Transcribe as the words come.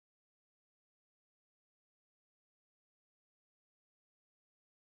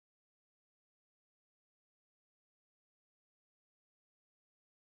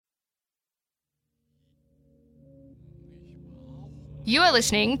You are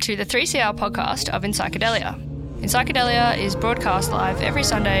listening to the 3CR podcast of In Psychedelia. In Psychedelia is broadcast live every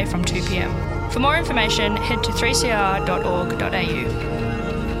Sunday from 2 p.m. For more information, head to 3cr.org.au.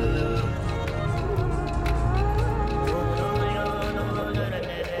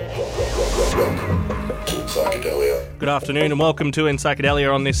 Good afternoon and welcome to In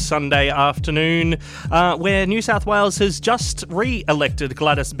Psychedelia on this Sunday afternoon, where New South Wales has just re-elected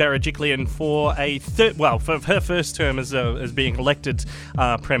Gladys Berejiklian for for her first term as being elected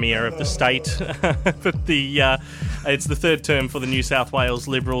Premier of the state. But it's the third term for the New South Wales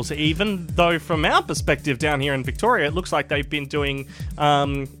Liberals, even though from our perspective down here in Victoria, it looks like they've been doing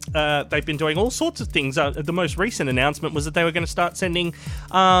all sorts of things. The most recent announcement was that they were going to start sending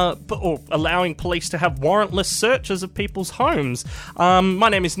or allowing police to have warrantless searches of people's homes. My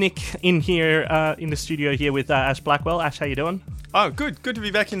name is Nick, in the studio here with Ash Blackwell. Ash, how you doing? Oh, good to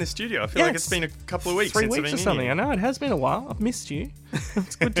be back in the studio. I feel like it's been a couple of weeks since I've been or something. here. I know, it has been a while. I've missed you.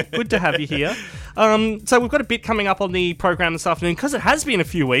 It's good to have you here. So we've got a bit coming up on the program this afternoon, because it has been a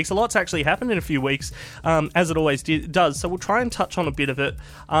few weeks. A lot's actually happened in a few weeks, as it always does. So we'll try and touch on a bit of it.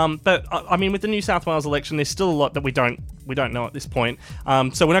 But I mean, with the New South Wales election, there's still a lot that we don't know at this point.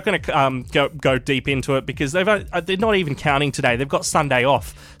 So we're not going to go deep into it, because they're not even counting today. They've got Sunday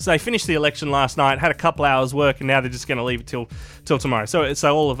off. So they finished the election last night, had a couple hours work, and now they're just going to leave it till tomorrow.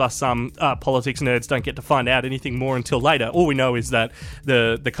 So all of us politics nerds don't get to find out anything more until later. All we know is that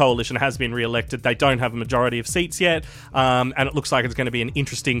the coalition has been re-elected. They don't have a majority of seats yet, and it looks like it's going to be an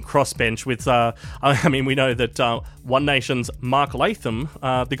interesting crossbench with, we know that One Nation's Mark Latham,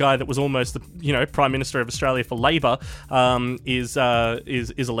 the guy that was almost the Prime Minister of Australia for Labor, is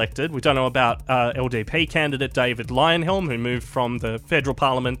elected. We don't know about LDP candidate David Leyonhjelm, who moved from the federal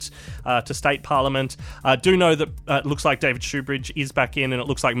parliament to state parliament. Do know that it looks like David Shoebridge is back in, and it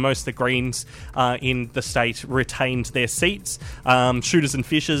looks like most of the Greens in the state retained their seats. Shooters and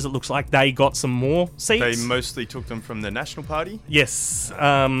Fishers, it looks like they got some more seats. They mostly took them from the National Party? Yes.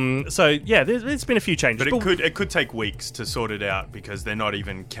 There's been a few changes. But it could take weeks to sort it out, because they're not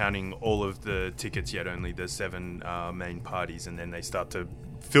even counting all of the tickets yet, only the 7 main parties, and then they start to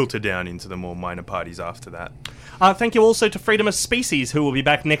filter down into the more minor parties after that. Thank you also to Freedom of Species, who will be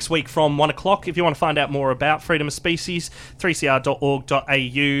back next week from 1 o'clock. If you want to find out more about Freedom of Species,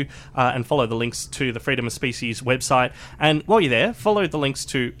 3cr.org.au, and follow the links to the Freedom of Species website. And while you're there, follow the links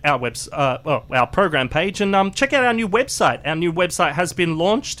to our our program page, and check out our new website. Our new website has been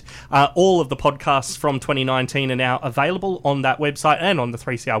launched. All of the podcasts from 2019 are now available on that website and on the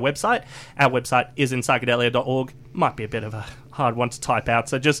 3CR website. Our website is inpsychedelia.org. Might be a bit of a hard one to type out,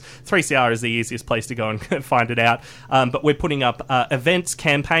 so just 3CR is the easiest place to go and find it out. But we're putting up events,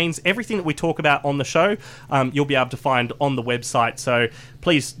 campaigns, everything that we talk about on the show, you'll be able to find on the website, so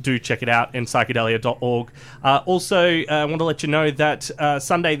please do check it out in psychedelia.org. Also, I want to let you know that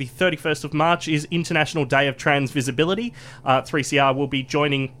Sunday the 31st of March is International Day of Trans Visibility. 3CR will be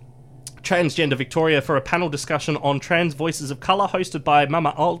joining Transgender Victoria for a panel discussion on trans voices of colour, hosted by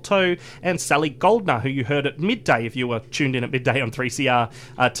Mama Alto and Sally Goldner, who you heard at midday if you were tuned in at midday on 3CR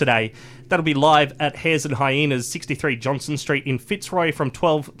today. That'll be live at Hares and Hyenas, 63 Johnson Street in Fitzroy from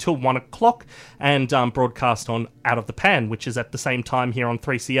 12 till 1 o'clock, and broadcast on Out of the Pan, which is at the same time here on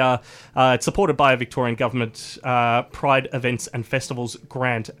 3CR. It's supported by a Victorian Government Pride Events and Festivals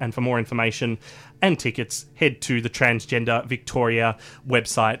grant, and for more information and tickets, head to the Transgender Victoria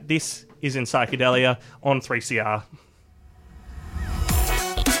website. This is In Psychedelia on 3CR.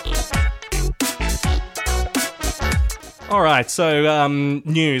 All right, so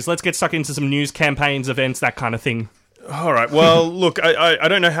news. Let's get stuck into some news, campaigns, events, that kind of thing. All right. Well, look, I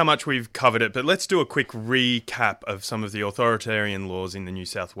don't know how much we've covered it, but let's do a quick recap of some of the authoritarian laws in the New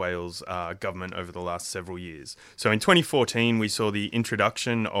South Wales government over the last several years. So in 2014, we saw the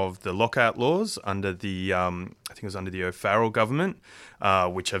introduction of the lockout laws under the, I think it was under the O'Farrell government,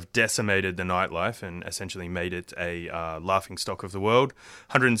 which have decimated the nightlife and essentially made it a laughingstock of the world.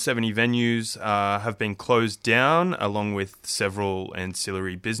 170 venues have been closed down, along with several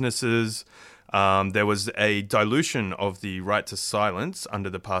ancillary businesses. There was a dilution of the right to silence under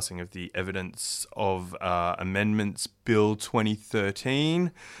the passing of the Evidence of Amendments Bill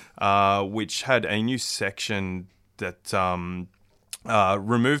 2013, which had a new section that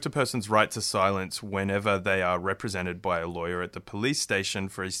removed a person's right to silence whenever they are represented by a lawyer at the police station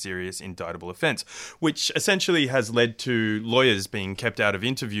for a serious indictable offence, which essentially has led to lawyers being kept out of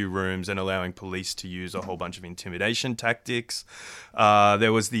interview rooms and allowing police to use a whole bunch of intimidation tactics.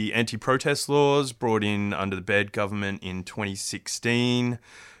 There was the anti-protest laws brought in under the Baird government in 2016.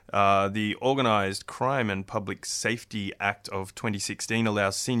 The Organised Crime and Public Safety Act of 2016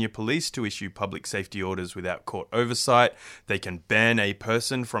 allows senior police to issue public safety orders without court oversight. They can ban a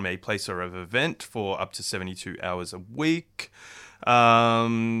person from a place or of event for up to 72 hours a week.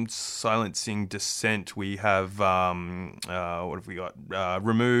 Silencing dissent, we have, what have we got?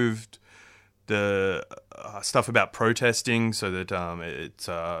 Removed the stuff about protesting so that it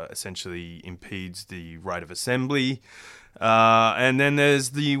essentially impedes the right of assembly. And then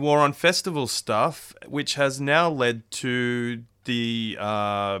there's the war on festival stuff, which has now led to the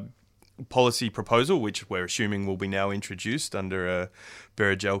policy proposal, which we're assuming will be now introduced under a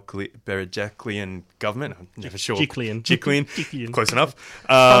Berejiklian government. I'm never sure. Jiklian. Close enough.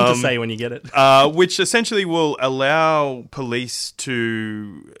 Fun to say when you get it. Which essentially will allow police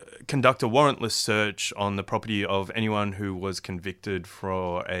to conduct a warrantless search on the property of anyone who was convicted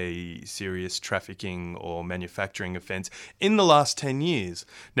for a serious trafficking or manufacturing offence in the last 10 years.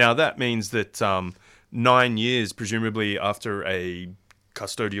 Now, that means that 9 years, presumably after a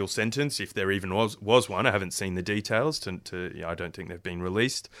custodial sentence, if there even was one. I haven't seen the details. I don't think they've been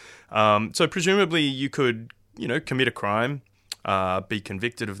released. So presumably you could, commit a crime, be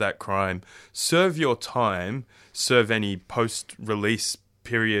convicted of that crime, serve your time, serve any post-release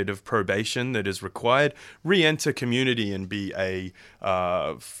period of probation that is required, re-enter community and be a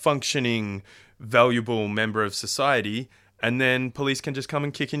functioning, valuable member of society, and then police can just come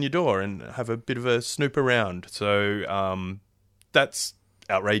and kick in your door and have a bit of a snoop around. So that's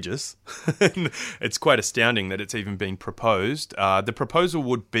outrageous. It's quite astounding that it's even been proposed. The proposal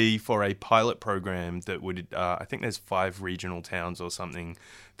would be for a pilot program that would, I think there's 5 regional towns or something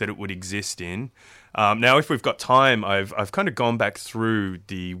that it would exist in. Now, if we've got time, I've kind of gone back through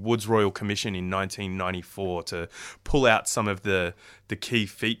the Woods Royal Commission in 1994 to pull out some of the key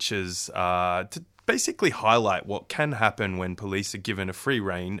features to basically highlight what can happen when police are given a free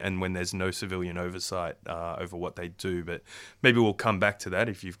rein and when there's no civilian oversight over what they do. But maybe we'll come back to that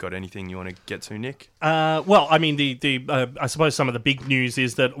if you've got anything you want to get to, Nick. Well, I mean, I suppose some of the big news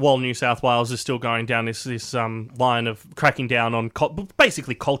is that while New South Wales is still going down this line of cracking down on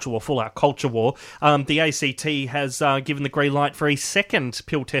basically culture war, full-out culture war, the ACT has given the green light for a second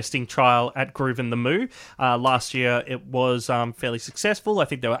pill testing trial at Groove in the Moo. Last year it was fairly successful. I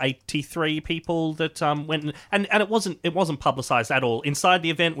think there were 83 people that went, and it wasn't publicised at all. Inside the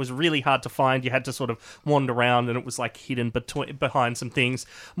event was really hard to find. You had to sort of wander around, and it was like hidden behind some things.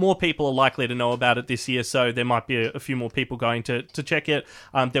 More people are likely to know about it this year, so there might be a few more people going to check it.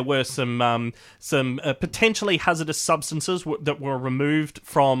 There were some potentially hazardous substances that were removed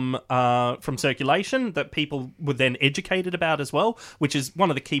from circulation that people were then educated about as well, which is one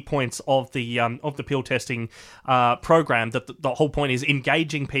of the key points of the pill testing program. That the whole point is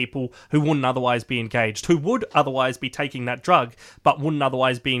engaging people who wouldn't otherwise be engaged, who would otherwise be taking that drug, but wouldn't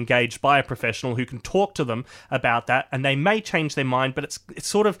otherwise be engaged by a professional who can talk to them about that, and they may change their mind, but it's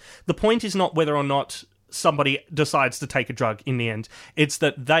sort of, the point is not whether or not somebody decides to take a drug in the end. It's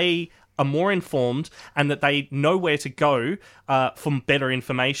that they are more informed and that they know where to go for better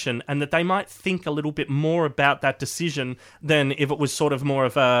information, and that they might think a little bit more about that decision than if it was sort of more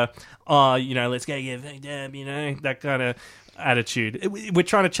of a, let's go get fucked up, that kind of attitude. We're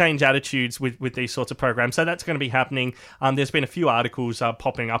trying to change attitudes with these sorts of programs, so that's going to be happening. There's been a few articles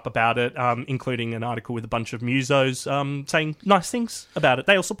popping up about it, including an article with a bunch of musos saying nice things about it.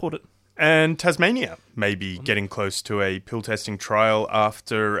 They all support it. And Tasmania may be getting close to a pill testing trial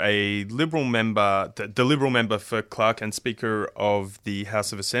after a Liberal member, the Liberal member for Clark and Speaker of the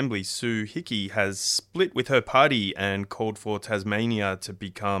House of Assembly, Sue Hickey, has split with her party and called for Tasmania to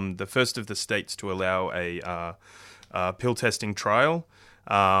become the first of the states to allow a pill testing trial.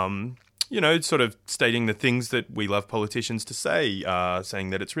 Sort of stating the things that we love politicians to say, saying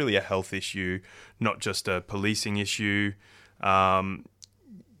that it's really a health issue, not just a policing issue.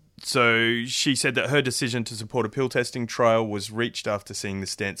 So she said that her decision to support a pill testing trial was reached after seeing the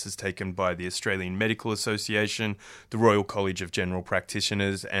stances taken by the Australian Medical Association, the Royal College of General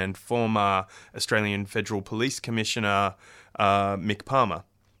Practitioners, and former Australian Federal Police Commissioner Mick Palmer.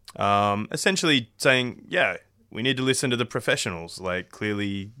 Essentially saying, we need to listen to the professionals. Like,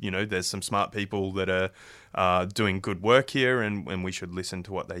 clearly, there's some smart people that are doing good work here, and we should listen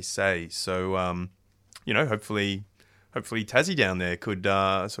to what they say. So, hopefully Tassie down there could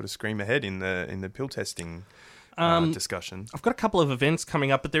sort of scream ahead in the pill testing discussion. I've got a couple of events coming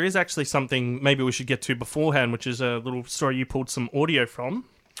up, but there is actually something maybe we should get to beforehand, which is a little story you pulled some audio from.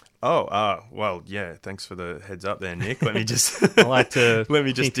 Well, yeah. Thanks for the heads up there, Nick. Let me just I like to let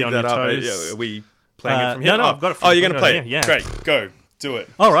me just dig that up. Are we playing it from here? No, I've got it. You're going to play it? Yeah. Great, go. Do it.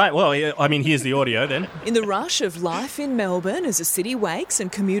 All right, well, yeah, I mean, here's the audio then. In the rush of life in Melbourne, as the city wakes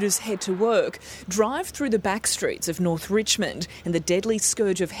and commuters head to work, drive through the back streets of North Richmond and the deadly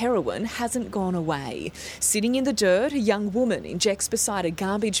scourge of heroin hasn't gone away. Sitting in the dirt, a young woman injects beside a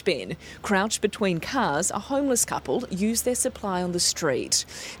garbage bin. Crouched between cars, a homeless couple use their supply on the street.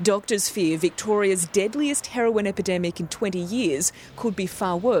 Doctors fear Victoria's deadliest heroin epidemic in 20 years could be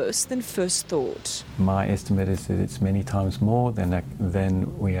far worse than first thought. My estimate is that it's many times more than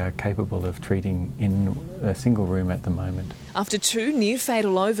we are capable of treating in a single room at the moment. After 2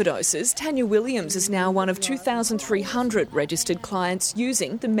 near-fatal overdoses, Tanya Williams is now one of 2,300 registered clients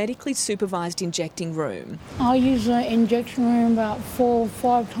using the medically supervised injecting room. I use the injection room about 4 or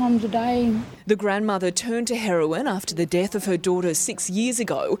 5 times a day. The grandmother turned to heroin after the death of her daughter 6 years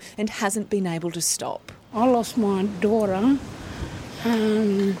ago and hasn't been able to stop. I lost my daughter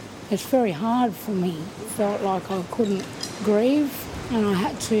and it's very hard for me. Felt like I couldn't grieve and I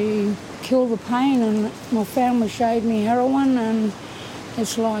had to kill the pain, and my family showed me heroin and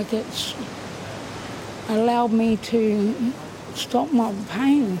it's like it's allowed me to stop my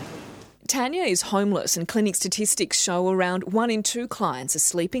pain. Tanya is homeless and clinic statistics show around 1 in 2 clients are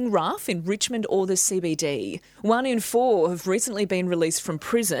sleeping rough in Richmond or the CBD. 1 in 4 have recently been released from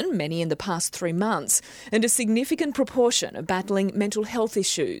prison, many in the past 3 months, and a significant proportion are battling mental health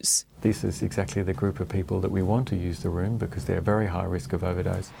issues. This is exactly the group of people that we want to use the room because they're very high risk of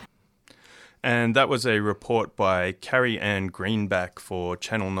overdose. And that was a report by Carrie Ann Greenback for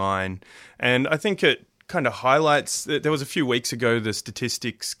Channel 9. And I think it kind of highlights, there was a few weeks ago, the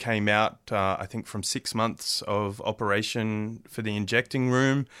statistics came out, I think from 6 months of operation for the injecting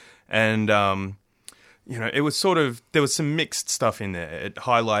room. And, it was there was some mixed stuff in there. It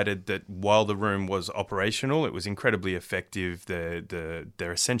highlighted that while the room was operational, it was incredibly effective. They're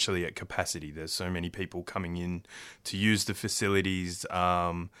essentially at capacity. There's so many people coming in to use the facilities,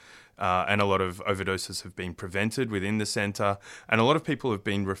 and a lot of overdoses have been prevented within the centre, and a lot of people have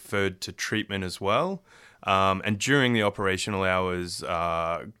been referred to treatment as well. And during the operational hours,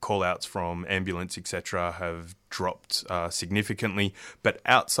 call-outs from ambulance, etc., have dropped significantly. But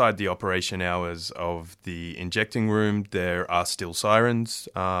outside the operation hours of the injecting room, there are still sirens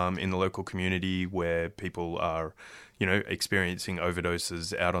in the local community where people are, experiencing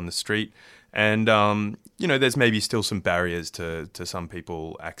overdoses out on the street. And, there's maybe still some barriers to some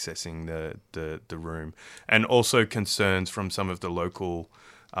people accessing the room. And also concerns from some of the local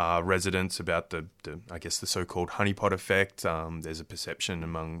residents about the so-called honeypot effect. There's a perception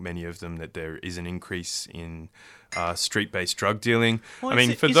among many of them that there is an increase in street-based drug dealing. Well,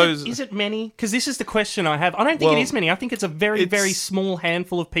 is it many? Because this is the question I have. I don't think it is many. I think it's a very, very small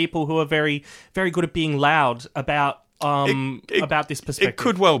handful of people who are very, very good at being loud about this perspective. It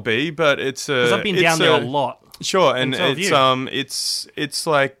could well be, but it's because I've been down there a lot. Sure, and it's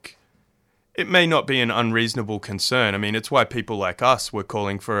like, it may not be an unreasonable concern. I mean, it's why people like us were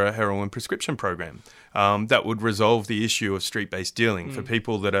calling for a heroin prescription program that would resolve the issue of street-based dealing for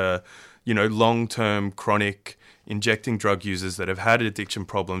people that are, long-term chronic injecting drug users that have had addiction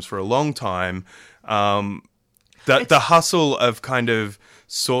problems for a long time. The hustle of kind of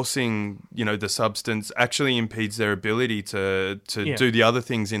sourcing, the substance actually impedes their ability to do the other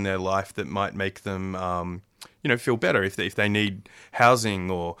things in their life that might make them feel better if they need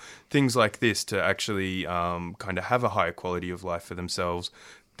housing or things like this to actually kind of have a higher quality of life for themselves.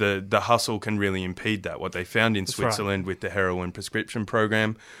 The hustle can really impede that. What they found in Switzerland with the heroin prescription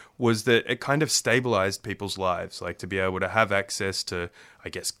program was that it kind of stabilized people's lives, like to be able to have access to, I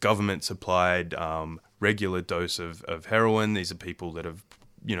guess, government-supplied regular dose of heroin. These are people that have,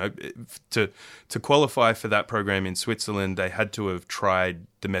 to qualify for that program in Switzerland, they had to have tried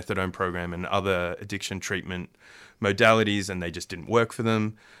the methadone program and other addiction treatment modalities, and they just didn't work for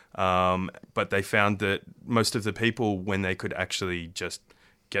them. But they found that most of the people, when they could actually just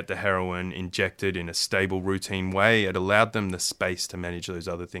get the heroin injected in a stable, routine way, it allowed them the space to manage those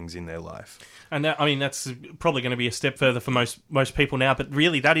other things in their life. And that's probably going to be a step further for most people now. But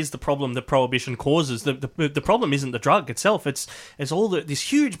really, that is the problem that prohibition causes. The problem isn't the drug itself. It's all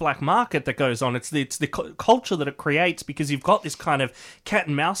this huge black market that goes on. It's the culture that it creates, because you've got this kind of cat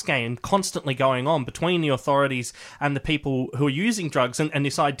and mouse game constantly going on between the authorities and the people who are using drugs, and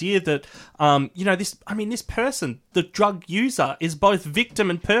this idea that this person, the drug user, is both victim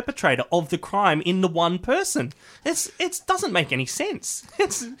and perpetrator of the crime in the one person. It doesn't make any sense.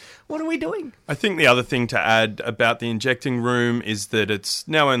 What are we doing? I think the other thing to add about the injecting room is that it's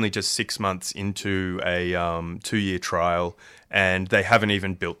now only just 6 months into a 2-year trial, and they haven't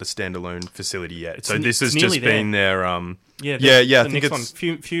even built the standalone facility yet. So this has just been their Yeah, I the think next it's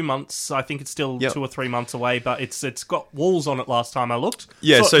one, few months. I think it's still 2 or 3 months away, but it's got walls on it. Last time I looked.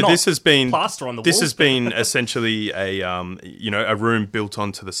 Yeah, so not this has been plaster on the This walls, has been essentially a room built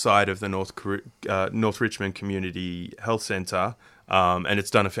onto the side of the North Richmond Community Health Centre. And it's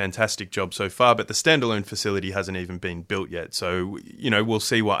done a fantastic job so far, but the standalone facility hasn't even been built yet. So, we'll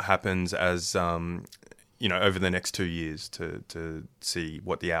see what happens as, over the next 2 years to see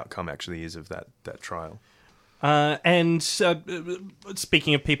what the outcome actually is of that trial. And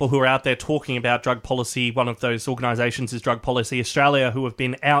speaking of people who are out there talking about drug policy, one of those organisations is Drug Policy Australia, who have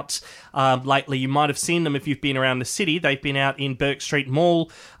been out lately. You might have seen them if you've been around the city. They've been out in Bourke Street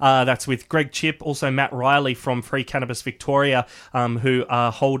Mall. That's with Greg Chip, also Matt Riley from Free Cannabis Victoria, who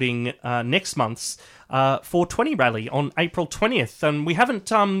are holding next month's 420 rally on April 20th. And we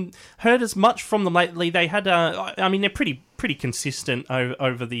haven't heard as much from them lately. They had, they're pretty consistent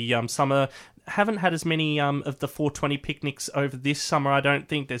over the summer. Haven't had as many of the 420 picnics over this summer, I don't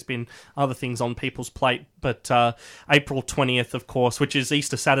think. There's been other things on people's plate, but April 20th, of course, which is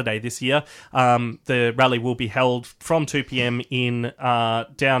Easter Saturday this year, the rally will be held from 2 p.m.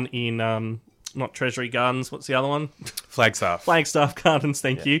 down in not Treasury Gardens, what's the other one? Flagstaff Gardens,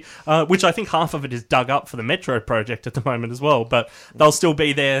 thank you. Which I think half of it is dug up for the Metro project at the moment as well, but they'll still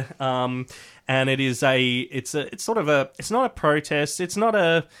be there. And it's not a protest,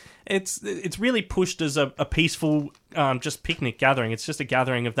 it's really pushed as a peaceful just picnic gathering. It's just a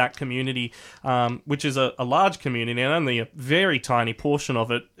gathering of that community, which is a large community, and only a very tiny portion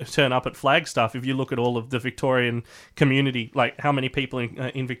of it turn up at Flagstaff. If you look at all of the Victorian community, like how many people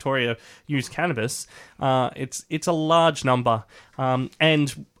in Victoria use cannabis, it's a large number.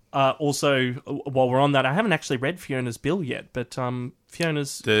 And also, while we're on that, I haven't actually read Fiona's bill yet, but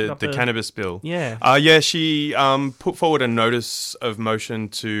Fiona's the cannabis bill. Yeah. She put forward a notice of motion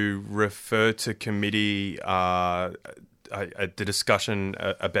to refer to committee the discussion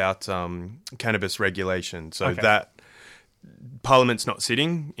about cannabis regulation. So that Parliament's not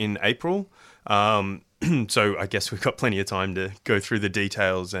sitting in April. So I guess we've got plenty of time to go through the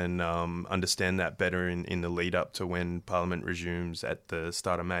details and understand that better in the lead up to when Parliament resumes at the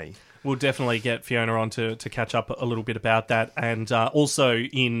start of May. We'll definitely get Fiona on to catch up a little bit about that, and also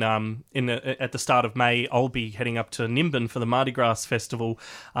at the start of May, I'll be heading up to Nimbin for the Mardi Gras Festival,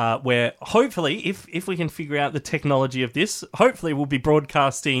 where hopefully, if we can figure out the technology of this, hopefully we'll be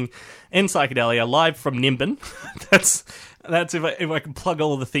broadcasting in Psychedelia live from Nimbin. That's if I can plug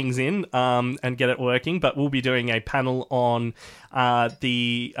all the things in and get it working. But we'll be doing a panel on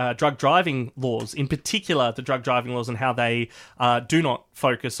the drug driving laws, in particular the drug driving laws and how they do not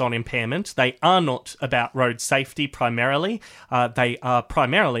focus on impairment. They are not about road safety primarily. They are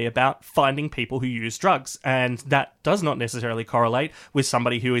primarily about finding people who use drugs, and that does not necessarily correlate with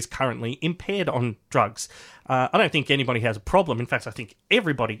somebody who is currently impaired on drugs. I don't think anybody has a problem. In fact, I think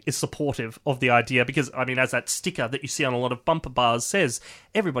everybody is supportive of the idea because, as that sticker that you see on a lot of bumper bars says,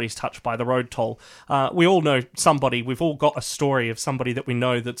 everybody's touched by the road toll. We all know somebody, we've all got a story of somebody that we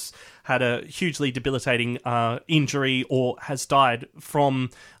know that's had a hugely debilitating injury or has died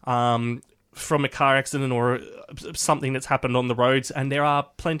from a car accident or something that's happened on the roads, and there are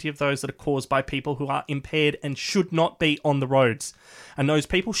plenty of those that are caused by people who are impaired and should not be on the roads. And those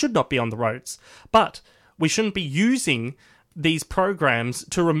people should not be on the roads. But we shouldn't be using these programs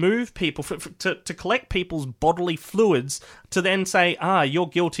to remove people, to collect people's bodily fluids, to then say, you're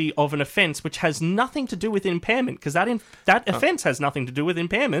guilty of an offence which has nothing to do with impairment, because that offence has nothing to do with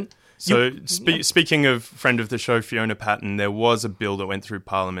impairment. So, speaking of friend of the show, Fiona Patton, there was a bill that went through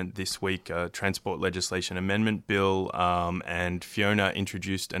Parliament this week, a Transport Legislation Amendment Bill, and Fiona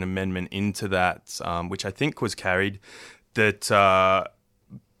introduced an amendment into that, which I think was carried, that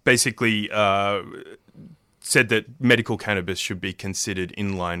basically said that medical cannabis should be considered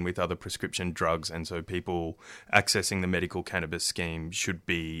in line with other prescription drugs, and so people accessing the medical cannabis scheme should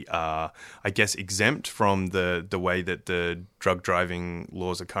be, exempt from the way that the drug driving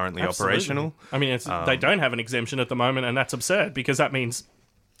laws are currently operational. They don't have an exemption at the moment, and that's absurd because that means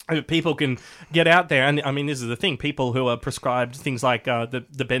people can get out there, and this is the thing: people who are prescribed things like the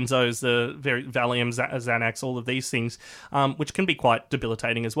benzos, the Valium, Xanax, all of these things, which can be quite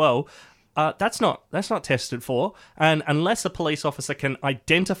debilitating as well. That's not tested for, and unless a police officer can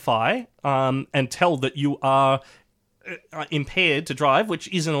identify and tell that you are impaired to drive, which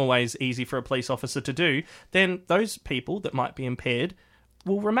isn't always easy for a police officer to do, then those people that might be impaired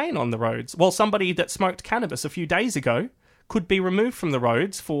will remain on the roads. While somebody that smoked cannabis a few days ago could be removed from the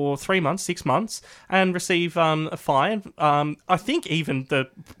roads for 3 months, 6 months, and receive a fine. I think even the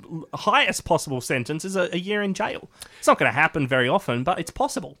highest possible sentence is a year in jail. It's not going to happen very often, but it's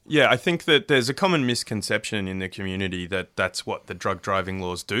possible. Yeah, I think that there's a common misconception in the community that that's what the drug driving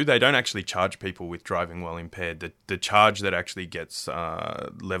laws do. They don't actually charge people with driving while impaired. The charge that actually gets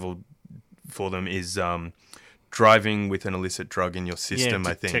leveled for them is driving with an illicit drug in your system,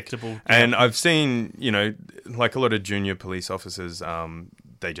 I think. Detectable. Yeah. And I've seen, like a lot of junior police officers,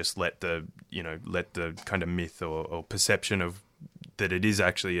 they just let the kind of myth or perception of that it is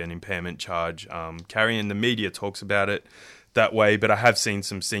actually an impairment charge carry, and the media talks about it that way. But I have seen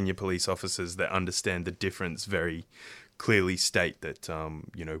some senior police officers that understand the difference very clearly state that,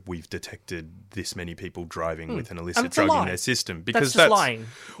 we've detected this many people driving with an illicit drug in their system. Because that's lying.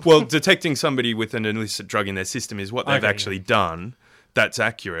 Well, detecting somebody with an illicit drug in their system is what they've actually done. That's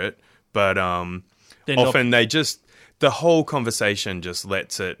accurate. But often the whole conversation just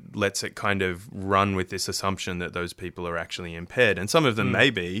lets it kind of run with this assumption that those people are actually impaired. And some of them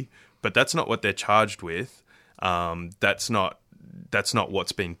may be, but that's not what they're charged with. That's not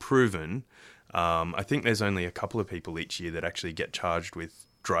what's been proven. I think there's only a couple of people each year that actually get charged with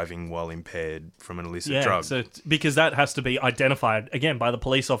driving while impaired from an illicit drug. So because that has to be identified, again, by the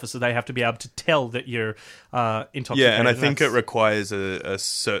police officer. They have to be able to tell that you're intoxicated. Yeah, and I think it requires a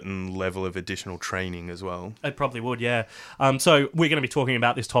certain level of additional training as well. It probably would, yeah. So we're going to be talking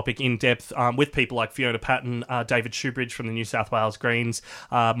about this topic in depth with people like Fiona Patton, David Shoebridge from the New South Wales Greens,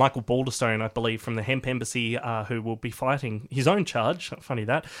 Michael Balderstone, I believe, from the Hemp Embassy, who will be fighting his own charge. Funny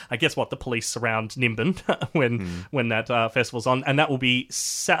that. I guess what the police surround Nimbin when that festival's on, and that will be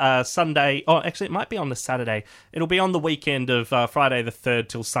Sunday. Oh, actually, it might be on the Saturday. It'll be on the weekend of Friday the 3rd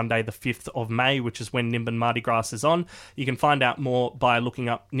till Sunday the 5th of May, which is when Nimbin Mardi Gras is on. You can find out more by looking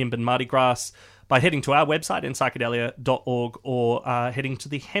up Nimbin Mardi Gras by heading to our website, psychedelia.org, or heading to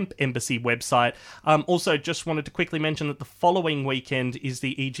the Hemp Embassy website. Also, just wanted to quickly mention that the following weekend is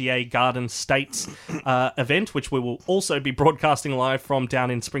the EGA Garden States event, which we will also be broadcasting live from down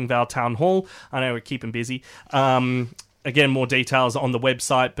in Springvale Town Hall. I know we're keeping busy. Again, more details on the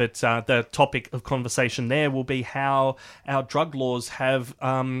website, but the topic of conversation there will be how our drug laws have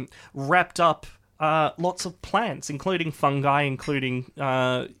wrapped up lots of plants, including fungi, including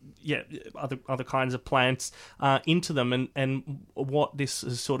other kinds of plants into them, and what this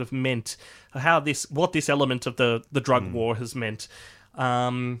has sort of meant, what this element of the drug war has meant.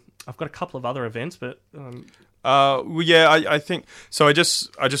 I've got a couple of other events, but. I think so. I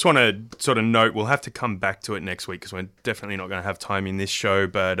just want to sort of note we'll have to come back to it next week because we're definitely not going to have time in this show.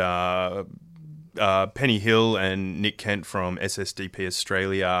 But Penny Hill and Nick Kent from SSDP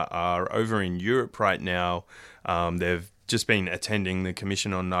Australia are over in Europe right now. They've just been attending the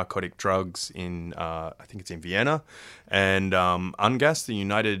Commission on Narcotic Drugs in, I think it's in Vienna, and UNGAS, the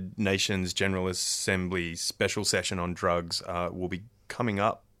United Nations General Assembly Special Session on Drugs, will be coming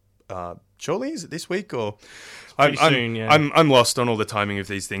up. Surely, is it this week or? Soon, yeah. I'm lost on all the timing of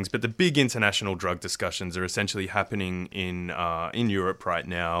these things, but the big international drug discussions are essentially happening in Europe right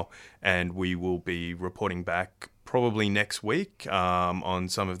now, and we will be reporting back probably next week on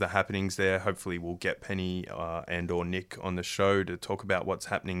some of the happenings there. Hopefully we'll get Penny and or Nick on the show to talk about what's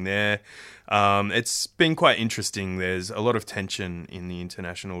happening there. It's been quite interesting. There's a lot of tension in the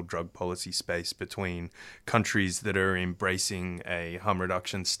international drug policy space between countries that are embracing a harm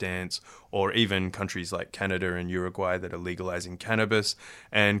reduction stance, or even countries like Canada and Uruguay that are legalizing cannabis,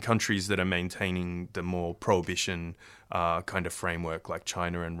 and countries that are maintaining the more prohibition kind of framework like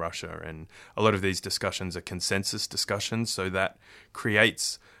China and Russia. And a lot of these discussions are consensus discussions, so that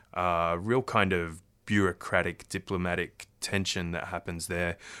creates a real kind of bureaucratic, diplomatic tension that happens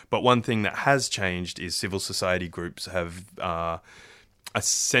there. But one thing that has changed is civil society groups have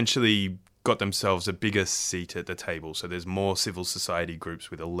essentially got themselves a bigger seat at the table. So there's more civil society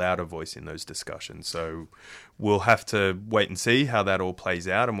groups with a louder voice in those discussions. So we'll have to wait and see how that all plays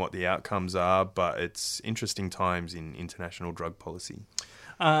out and what the outcomes are. But it's interesting times in international drug policy.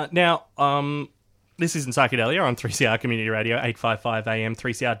 This is in Psychedelia on 3CR Community Radio, 855 AM,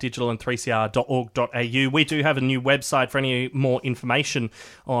 3CR Digital and 3cr.org.au. We do have a new website. For any more information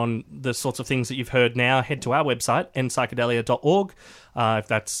on the sorts of things that you've heard now, head to our website, psychedelia.org. If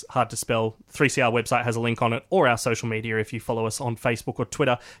that's hard to spell, 3CR website has a link on it, or our social media. If you follow us on Facebook or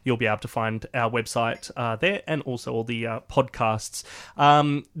Twitter, you'll be able to find our website there, and also all the podcasts.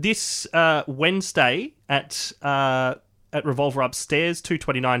 This Wednesday at Revolver Upstairs,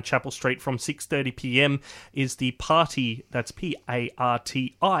 229 Chapel Street, from 6:30pm is the party, that's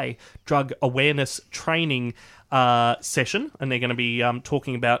PARTI, Drug Awareness Training session, and they're going to be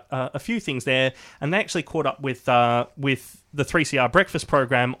talking about a few things there. And they actually caught up with the 3CR breakfast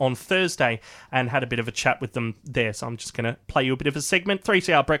program on Thursday and had a bit of a chat with them there. So I'm just going to play you a bit of a segment.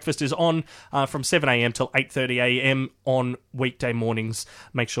 3CR breakfast is on from 7 a.m. till 8:30 a.m. on weekday mornings.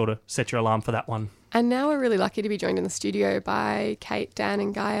 Make sure to set your alarm for that one. And now we're really lucky to be joined in the studio by Kate, Dan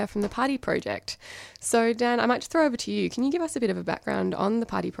and Gaia from the Party Project. So Dan, I might just throw over to you. Can you give us a bit of a background on the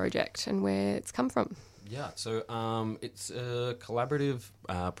Party Project and where it's come from? Yeah, so it's a collaborative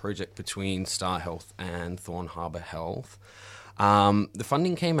project between Star Health and Thorn Harbour Health. The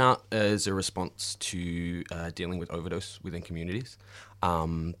funding came out as a response to dealing with overdose within communities,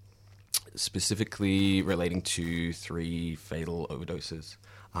 specifically relating to 3 fatal overdoses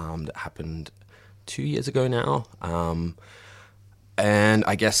that happened 2 years ago now. And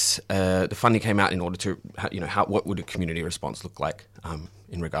I guess the funding came out in order to, what would a community response look like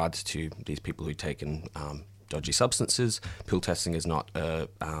in regards to these people who've taken dodgy substances. Pill testing is not a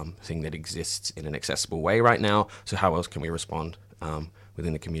thing that exists in an accessible way right now, so how else can we respond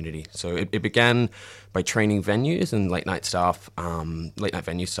within the community? So it began by training venues and late night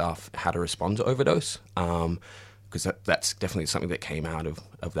venue staff how to respond to overdose, because that's definitely something that came out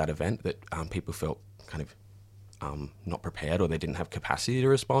of that event, that people felt kind of not prepared, or they didn't have capacity to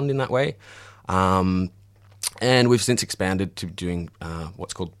respond in that way. And we've since expanded to doing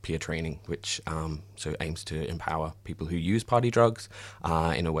what's called peer training, which so aims to empower people who use party drugs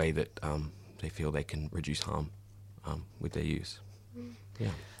in a way that they feel they can reduce harm with their use. Yeah.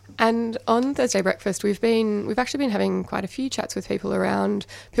 And on Thursday Breakfast, we've actually been having quite a few chats with people around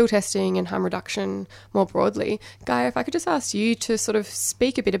pill testing and harm reduction more broadly. Gaia, if I could just ask you to sort of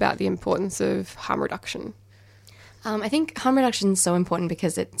speak a bit about the importance of harm reduction. I think harm reduction is so important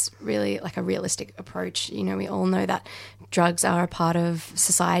because it's really like a realistic approach. You know, we all know that drugs are a part of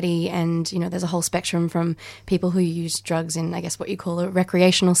society, and, you know, there's a whole spectrum from people who use drugs in, I guess, what you call a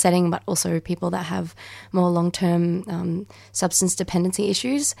recreational setting, but also people that have more long-term substance dependency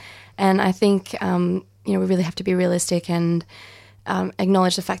issues. And I think, we really have to be realistic and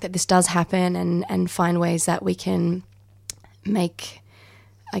acknowledge the fact that this does happen, and find ways that we can make,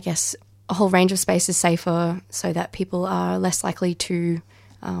 I guess, a whole range of spaces safer so that people are less likely to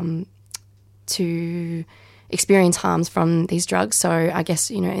experience harms from these drugs. So I guess,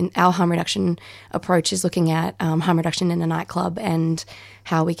 in our harm reduction approach is looking at harm reduction in a nightclub and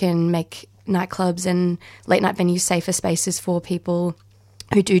how we can make nightclubs and late night venues safer spaces for people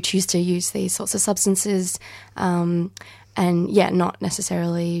who do choose to use these sorts of substances, not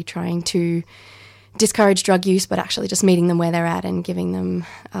necessarily trying to discourage drug use, but actually just meeting them where they're at and giving them,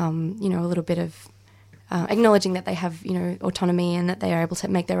 a little bit of acknowledging that they have, autonomy and that they are able to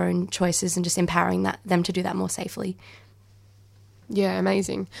make their own choices, and just empowering them to do that more safely. Yeah,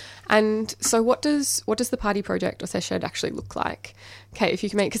 amazing. And so what does the Party Project or Seshed actually look like? Okay, if you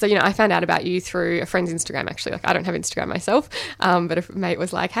can because, I found out about you through a friend's Instagram, actually. Like, I don't have Instagram myself, but a mate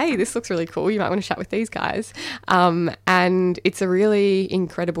was like, hey, this looks really cool. You might want to chat with these guys. And it's a really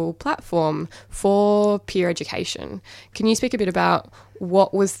incredible platform for peer education. Can you speak a bit about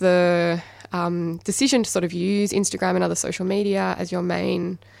what was the decision to sort of use Instagram and other social media as your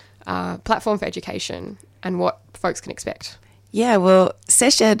main platform for education, and what folks can expect? Yeah, well,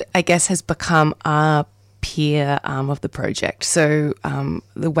 Seshed, I guess, has become our peer arm of the project. So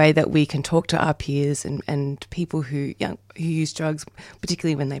the way that we can talk to our peers and people who use drugs,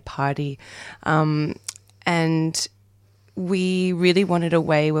 particularly when they party, and we really wanted a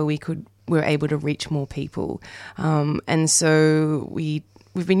way where we were able to reach more people. And so we've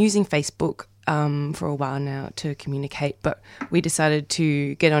been using Facebook for a while now to communicate, but we decided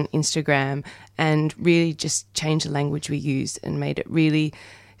to get on Instagram and really just change the language we used and made it really,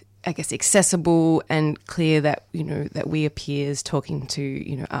 I guess, accessible and clear that, that we are peers talking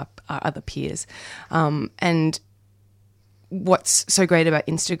to, our other peers. And what's so great about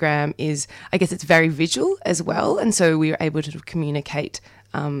Instagram is, I guess, it's very visual as well. And so we were able to communicate,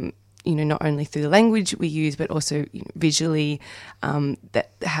 not only through the language we use, but also visually,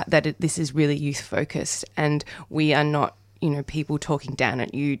 this is really youth focused, and we are not, people talking down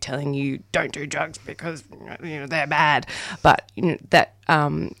at you, telling you don't do drugs because they're bad, but that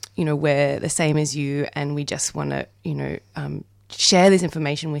we're the same as you, and we just want to share this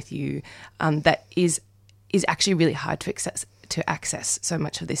information with you that is actually really hard to access so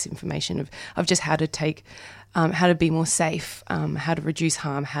much of this information of just how to take. How to be more safe, how to reduce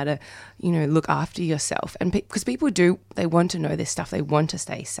harm, how to, look after yourself. And because people they want to know this stuff, they want to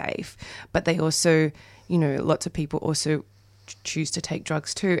stay safe, but they also, lots of people also choose to take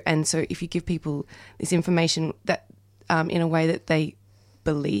drugs too. And so if you give people this information that in a way that they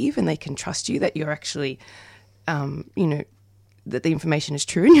believe and they can trust you, that you're actually that the information is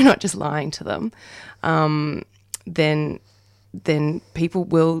true and you're not just lying to them, then people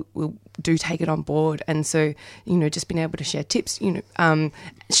will do take it on board. And so, just being able to share tips,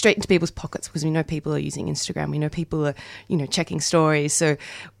 straight into people's pockets, because we know people are using Instagram. We know people are, checking stories. So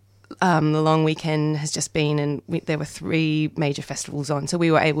the long weekend has just been, and there were 3 major festivals on. So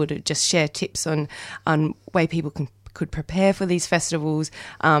we were able to just share tips on way people could prepare for these festivals,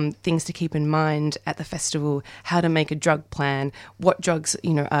 things to keep in mind at the festival, how to make a drug plan, what drugs,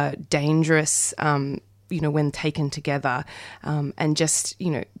 are dangerous, when taken together, and just,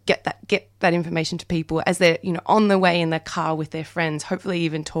 get that information to people as they're, on the way in their car with their friends, hopefully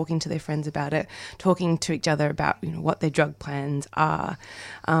even talking to their friends about it, talking to each other about, what their drug plans are,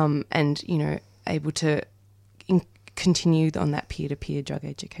 and, able to continue on that peer-to-peer drug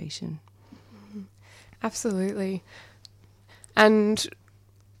education. Absolutely. And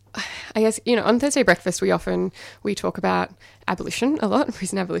I guess, on Thursday Breakfast, we talk about abolition a lot,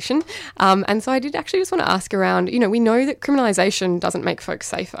 prison abolition. And so I did actually just want to ask around, we know that criminalisation doesn't make folks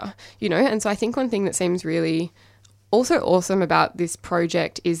safer, and so I think one thing that seems really also awesome about this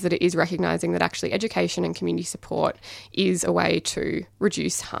project is that it is recognising that actually education and community support is a way to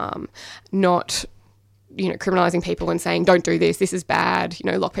reduce harm, not criminalising people and saying, don't do this, this is bad,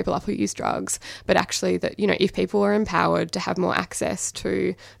 lock people up who use drugs. But actually that, if people are empowered to have more access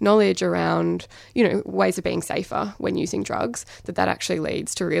to knowledge around, ways of being safer when using drugs, that actually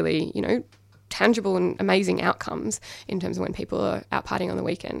leads to really, tangible and amazing outcomes in terms of when people are out partying on the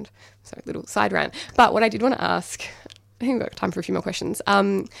weekend. So a little side rant. But what I did want to ask, I think we've got time for a few more questions,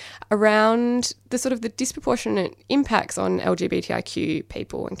 around the sort of the disproportionate impacts on LGBTIQ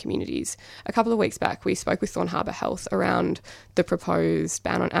people and communities. A couple of weeks back, we spoke with Thorn Harbour Health around the proposed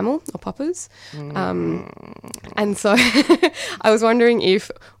ban on amyl or poppers. And so I was wondering if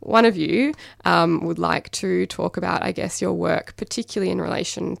one of you would like to talk about, I guess, your work, particularly in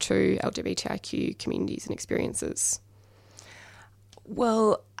relation to LGBTIQ communities and experiences.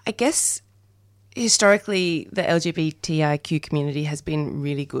 Well, I guess historically, the LGBTIQ community has been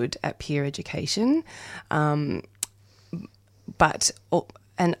really good at peer education, and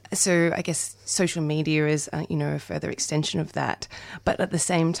so I guess social media is, a further extension of that. But at the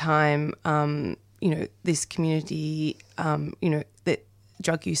same time, this community, that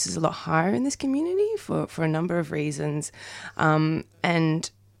drug use is a lot higher in this community for a number of reasons, and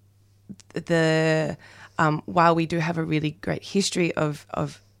while we do have a really great history of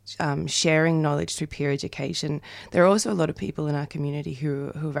sharing knowledge through peer education, there are also a lot of people in our community who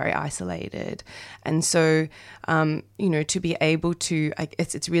are very isolated. And so, to be able to,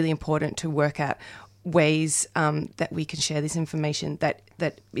 it's really important to work out ways that we can share this information that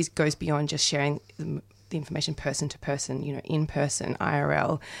goes beyond just sharing the information person to person, in person,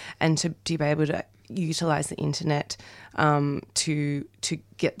 IRL, and to be able to utilise the internet to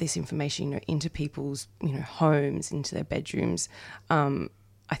get this information, into people's, homes, into their bedrooms,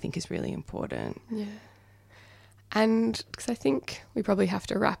 I think is really important. Yeah. And because I think we probably have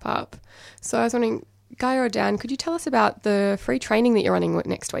to wrap up. So I was wondering, Gaia or Dan, could you tell us about the free training that you're running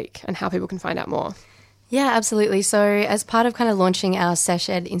next week and how people can find out more? Yeah, absolutely. So as part of kind of launching our Sesh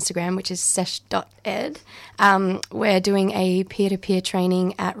Ed Instagram, which is sesh.ed, we're doing a peer-to-peer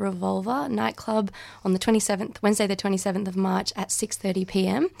training at Revolver nightclub on the Wednesday the 27th of March at 6:30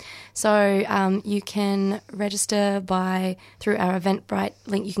 p.m. So you can register through our Eventbrite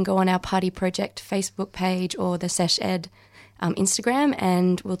link. You can go on our Party Project Facebook page or the Sesh Ed Instagram,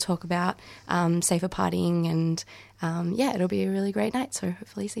 and we'll talk about safer partying, and it'll be a really great night. So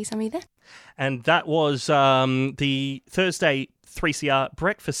hopefully see some of you there. And that was the Thursday 3CR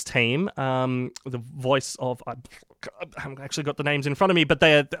breakfast team, the voice of... I haven't actually got the names in front of me, but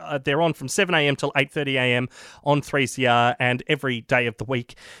they're on from 7 a.m. till 8:30 a.m. on 3CR, and every day of the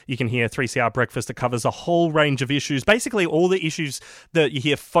week you can hear 3CR Breakfast that covers a whole range of issues, basically all the issues that you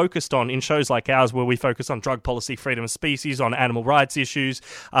hear focused on in shows like ours, where we focus on drug policy, freedom of species, on animal rights issues,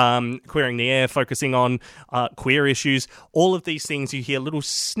 Queering the Air, focusing on queer issues. All of these things you hear little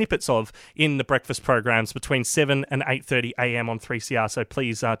snippets of in the breakfast programs between 7 and 8:30 a.m. on 3CR, so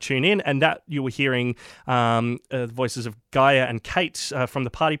please tune in. And that you were hearing voices of Gaia and Kate from the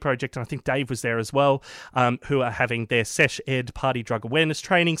Party Project, and I think Dave was there as well, who are having their Sesh Ed Party Drug Awareness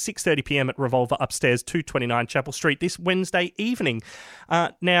Training, 6:30 p.m. at Revolver upstairs, 229 Chapel Street, this Wednesday evening.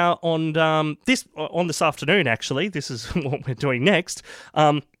 Now, on this afternoon, actually, this is what we're doing next,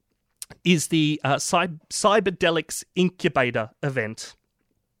 is the Cyberdelics Incubator event.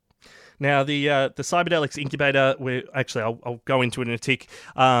 Now, the Cyberdelics Incubator, I'll go into it in a tick.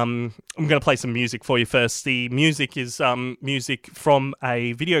 I'm going to play some music for you first. The music is music from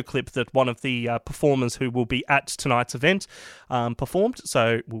a video clip that one of the performers who will be at tonight's event performed.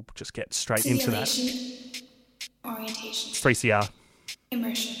 So we'll just get straight into that. Orientation. 3CR.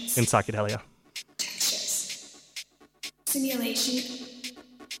 Immersions. In Psychedelia. Textures. Simulation.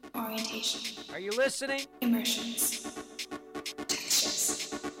 Orientation. Are you listening? Immersions.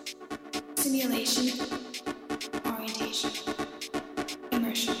 Textures. Simulation. Orientation.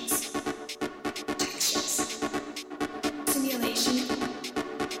 Immersions. Textures. Simulation.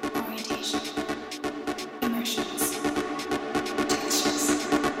 Orientation. Immersions. Textures.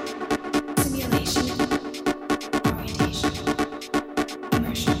 Simulation. Orientation.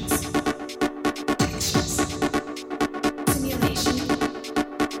 Immersions. Textures. Simulation.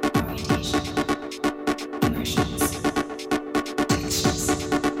 Orientation. Immersions. Textures.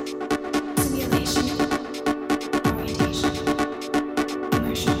 Simulation. Orientation.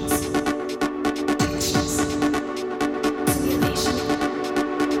 Immersions. Textures. Simulation.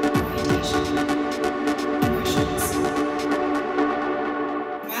 Orientation. Immersions.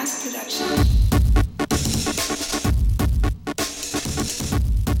 Mass production.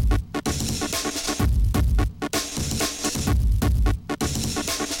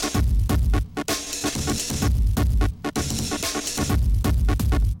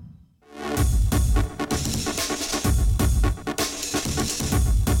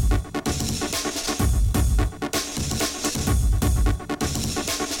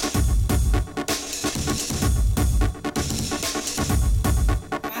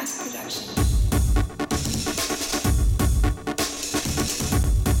 Mass production.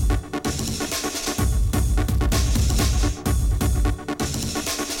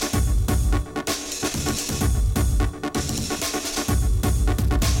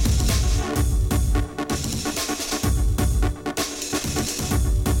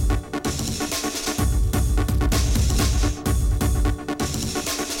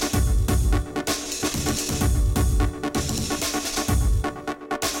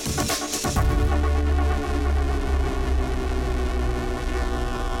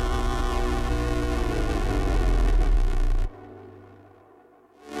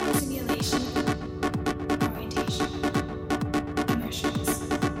 Simulation. Orientation. Immersions.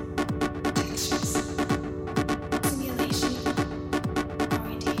 Textures. Simulation.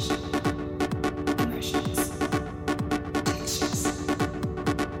 Orientation. Immersions. Textures.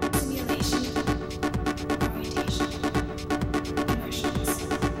 Simulation. Orientation. Immersions.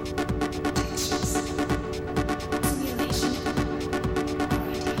 Textures. Simulation.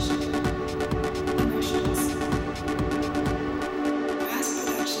 Orientation. Immersions. Mass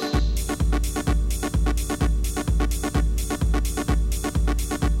production.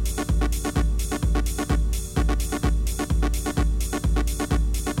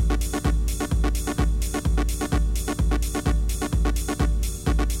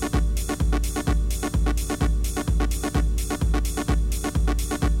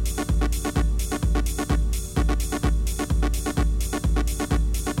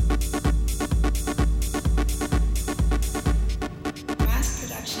 Mass production. Mass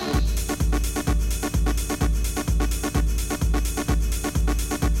production.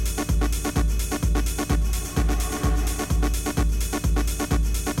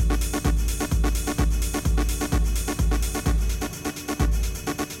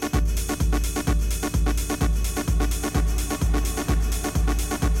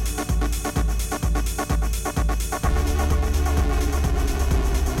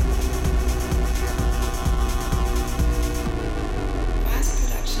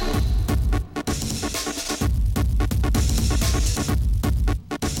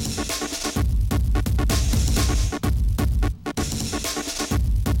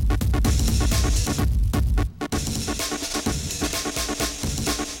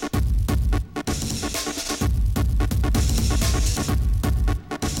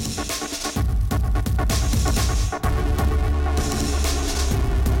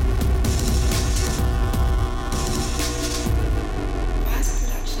 Mass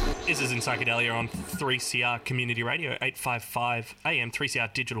production. This is in Psychedelia on 3CR Community Radio, 855 AM,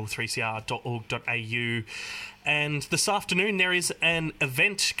 3CR Digital, 3cr.org.au. And this afternoon there is an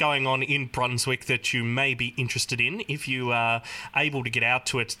event going on in Brunswick that you may be interested in if you are able to get out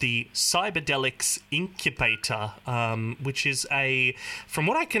to it. The Cyberdelics Incubator, which is from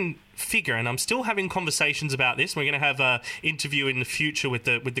what I can figure, and I'm still having conversations about this. We're going to have an interview in the future with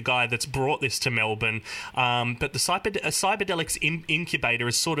the guy that's brought this to Melbourne. But the Cyberdelics Incubator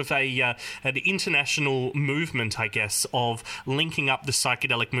is sort of an international movement, I guess, of linking up the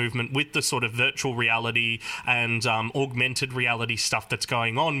psychedelic movement with the sort of virtual reality and augmented reality stuff that's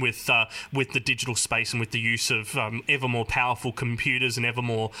going on with the digital space and with the use of ever more powerful computers and ever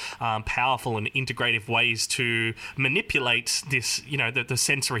more powerful and integrative ways to manipulate this, the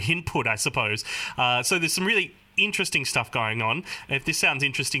sensory input, I suppose. So there's some really interesting stuff going on. If this sounds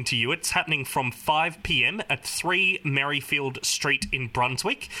interesting to you, it's happening from 5 p.m. at 3 Merrifield Street in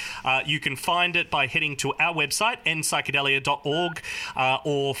Brunswick. You can find it by heading to our website, npsychedelia.org,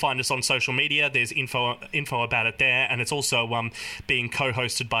 or find us on social media. There's info about it there, and it's also being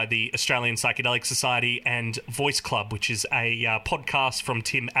co-hosted by the Australian Psychedelic Society and Voice Club, which is a podcast from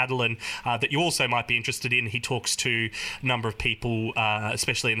Tim Adelin that you also might be interested in. He talks to a number of people,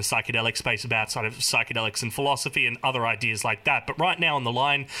 especially in the psychedelic space, about sort of psychedelics and philosophy and other ideas like that. But right now on the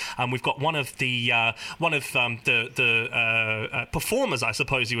line, we've got one of the performers, I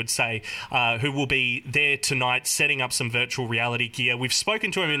suppose you would say, who will be there tonight setting up some virtual reality gear. We've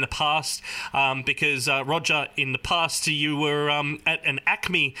spoken to him in the past because, Roger, in the past you were at an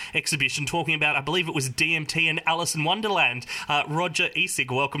ACME exhibition talking about, I believe it was DMT and Alice in Wonderland. Roger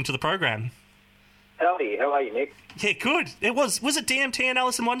Isig, welcome to the program. Howdy, how are you, Nick? Yeah, good. Was it DMT and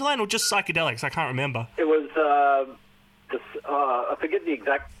Alice in Wonderland or just psychedelics? I can't remember. It was, I forget the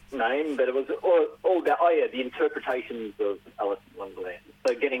exact name, but it was all about, the interpretations of Alice in Wonderland.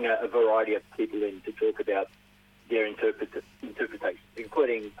 So getting a variety of people in to talk about their interpretations,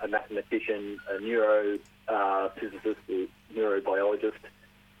 including a mathematician, a neurophysicist, a neurobiologist,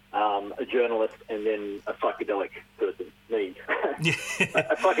 a journalist, and then a psychedelic person, me.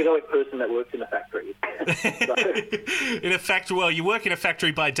 A psychedelic person that works in a factory. In a factory, well, you work in a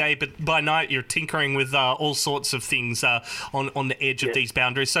factory by day, but by night you're tinkering with all sorts of things on the edge of these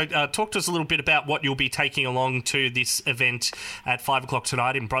boundaries. So talk to us a little bit about what you'll be taking along to this event at 5 o'clock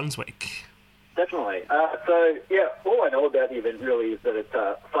tonight in Brunswick. Definitely. All I know about the event really is that it's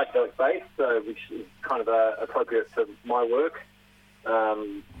psychedelic-based, which is kind of appropriate for my work.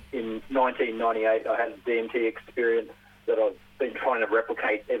 In 1998, I had a DMT experience that I've been trying to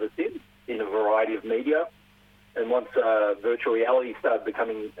replicate ever since in a variety of media. And once virtual reality started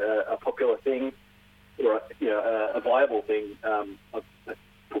becoming a popular thing, or a viable thing, I've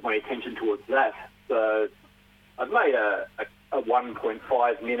put my attention towards that. So I've made a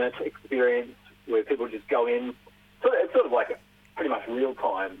 1.5-minute experience where people just go in. So it's sort of like pretty much real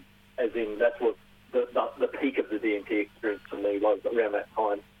time, as in that's what the peak of the DMT experience for me was around that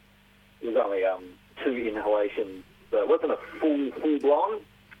time. It was only 2 inhalations, so it wasn't a full blown.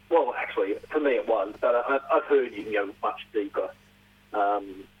 Well, actually, for me it was, but I've heard you can go much deeper.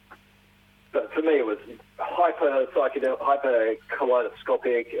 But for me it was hyper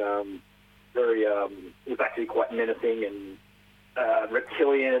kaleidoscopic, very. It was actually quite menacing and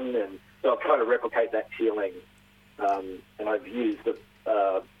reptilian, and so I've tried to replicate that feeling. And I've used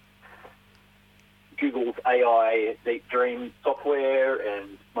Google's AI Deep Dream software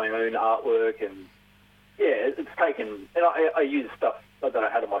and my own artwork, and it's taken. And I use stuff that I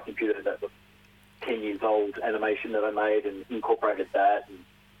had on my computer that was 10 years old, animation that I made, and incorporated that. And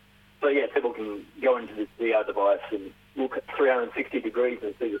so people can go into this VR device and look at 360 degrees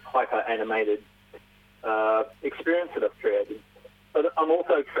and see this hyper animated experience that I've created. But I'm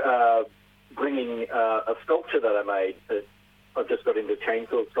also bringing a sculpture that I made that I've just got into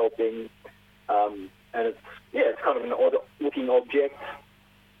chainsaw sculpting. And it's kind of an odd-looking object.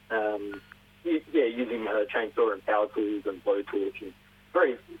 Using a chainsaw and power tools and blowtorch, and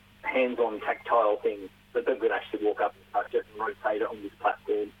very hands-on tactile things that they could actually walk up and touch it and rotate it on this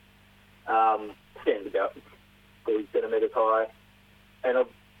platform. Stands about 40 centimetres high. And I've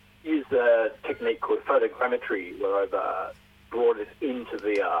used a technique called photogrammetry, where I've brought it into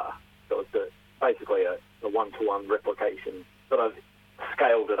VR. So it's basically a one-to-one replication, but I've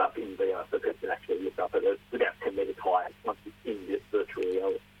scaled it up in VR so people can actually look up at it. It's about 10 metres high once it's in this virtual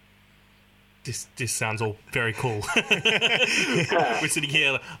reality. This sounds all very cool. We're sitting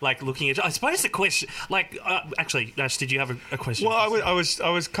here, looking at. I suppose the question, actually, Ash, did you have a question? Well, I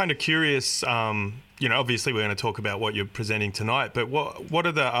was kind of curious. Obviously, we're going to talk about what you're presenting tonight, but what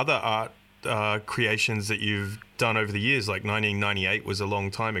are the other art creations that you've done over the years? Like 1998 was a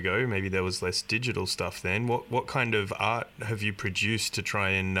long time ago. Maybe there was less digital stuff then. What kind of art have you produced to try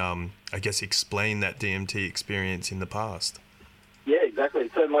and, I guess, explain that DMT experience in the past? Yeah, exactly.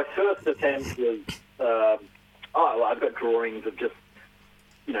 So my first attempt was, I've got drawings of just,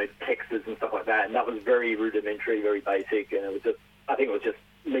 textures and stuff like that, and that was very rudimentary, very basic, and I think it was just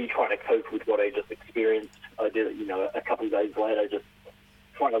me trying to cope with what I just experienced. I did it, a couple of days later, just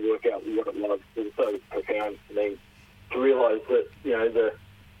trying to work out what it was. It was so profound for me to realise that, the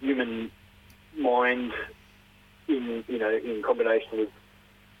human mind in combination with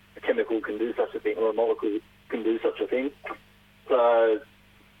a chemical can do such a thing, or a molecule can do such a thing. So,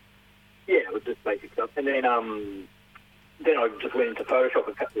 yeah, it was just basic stuff. And then I just went into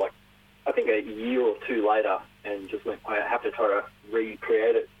Photoshop, I think a year or two later, and just went, I have to try to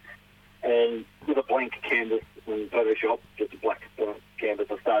recreate it. And with a blank canvas in Photoshop, just a blank canvas,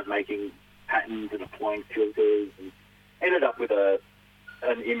 I started making patterns and applying filters, and ended up with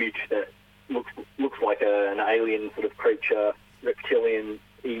an image that looks like an alien sort of creature, reptilian,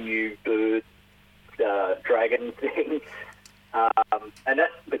 emu, bird, dragon thing. And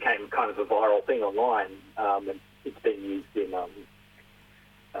that became kind of a viral thing online, and it's been used in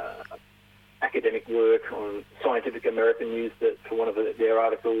academic work. On Scientific American used it for one of their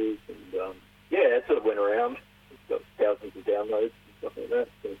articles, and it sort of went around. It's got thousands of downloads and stuff like that.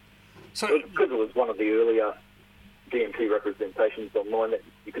 So because it was one of the earlier DMT representations online that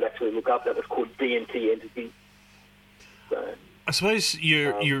you could actually look up, that was called DMT Entity. So, I suppose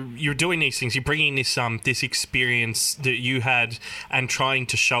you're doing these things. You're bringing this experience that you had and trying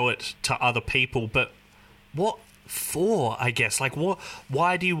to show it to other people. But what for? I guess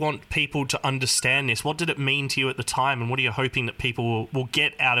why do you want people to understand this? What did it mean to you at the time, and what are you hoping that people will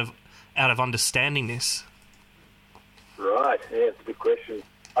get out of understanding this? Right. Yeah, it's a good question.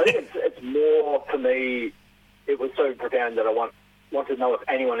 I think it's more, for me, it was so profound that I want to know if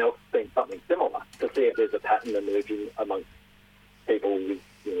anyone else has seen something similar, to see if there's a pattern emerging amongst people with,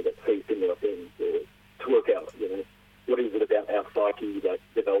 that see similar things, or to work out, what is it about our psyche that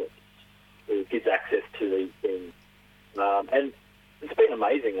develops or gives access to these things. And it's been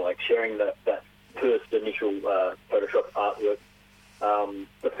amazing, sharing that first initial Photoshop artwork,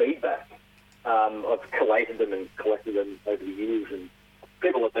 the feedback. I've collated them and collected them over the years, and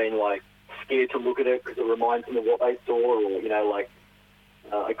people have been scared to look at it because it reminds them of what they saw, or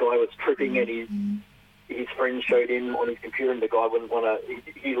a guy was tripping and his friend showed him on his computer, and the guy wouldn't want to.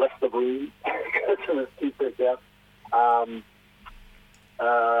 He left the room because it was too freaked out.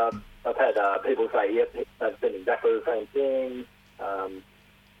 I've had people say, yep, they've seen exactly the same thing.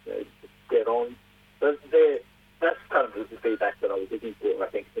 Dead on. But that's kind of the feedback that I was looking for, I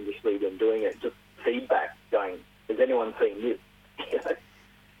think, initially when doing it. Just feedback going, has anyone seen this? Yeah.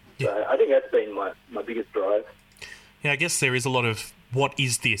 So I think that's been my biggest drive. Yeah, I guess there is a lot of what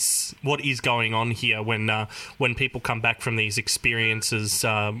is this? What is going on here when people come back from these experiences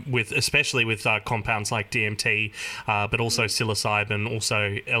especially with compounds like DMT, but also psilocybin,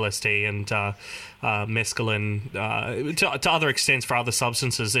 also LSD and mescaline, to other extents for other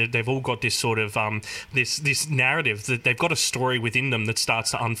substances. They've all got this sort of this narrative that they've got a story within them that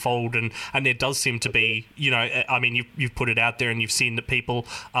starts to unfold, and there does seem to be, you've put it out there and you've seen that people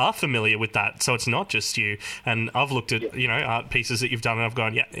are familiar with that, so it's not just you. And I've looked at art pieces that you've done, and I've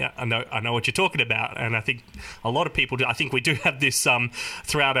gone, yeah, I know what you're talking about. And I think a lot of people do. I think we do have this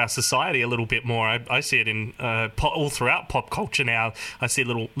throughout our society a little bit more. I see it in all throughout pop culture now. I see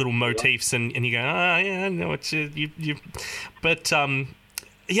little motifs, and you go, yeah, I know it's you. But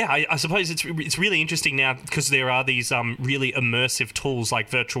I suppose it's really interesting now because there are these really immersive tools like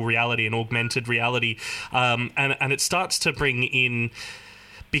virtual reality and augmented reality, and it starts to bring in,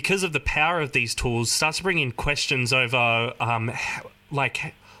 because of the power of these tools, starts to bring in questions over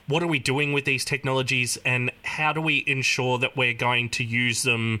what are we doing with these technologies, and how do we ensure that we're going to use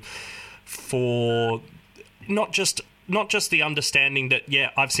them for not just the understanding that, yeah,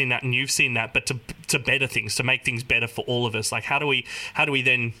 I've seen that and you've seen that, but to better things, to make things better for all of us. How do we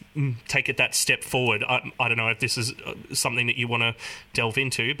then take it that step forward? I don't know if this is something that you want to delve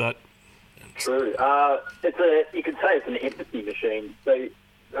into, but true. You could say it's an empathy machine. So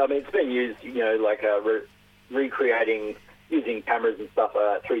it's been used, recreating, using cameras and stuff,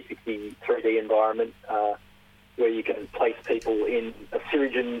 360 3D environment, where you can place people in a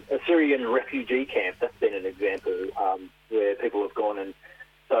Syrian refugee camp. That's been an example where people have gone, and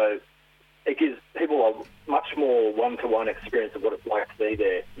so it gives people a much more one-to-one experience of what it's like to be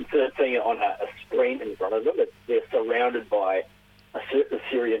there. Instead of seeing it on a screen in front of them, they're surrounded by a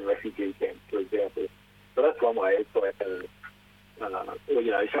Syrian refugee camp, for example. So that's one way. It's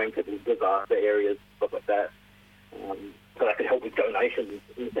showing people bizarre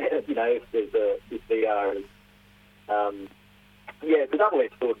if VR is, it's a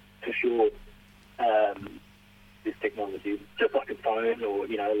double-edged sword for sure. This technology, just like a phone or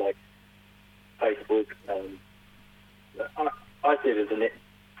like Facebook, I see it as a net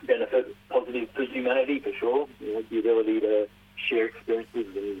benefit, positive for humanity for sure. The ability to share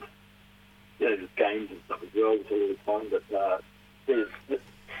experiences and just games and stuff as well, which is really fun. But there's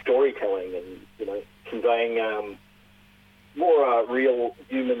storytelling and conveying more real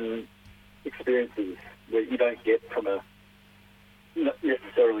human experiences that you don't get from not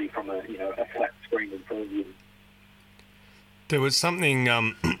necessarily from a flat screen in front of you. There was something.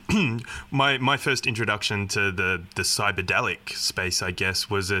 My first introduction to the cyberdelic space, I guess,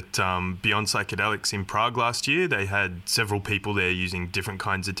 was at Beyond Psychedelics in Prague last year. They had several people there using different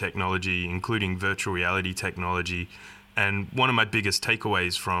kinds of technology, including virtual reality technology. And one of my biggest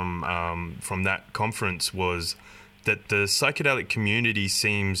takeaways from that conference was that the psychedelic community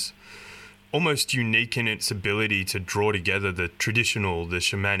seems almost unique in its ability to draw together the traditional, the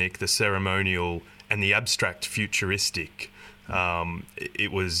shamanic, the ceremonial, and the abstract futuristic.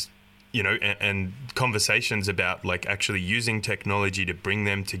 It was, and conversations about like actually using technology to bring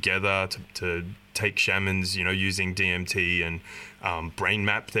them together, to take shamans, using DMT and brain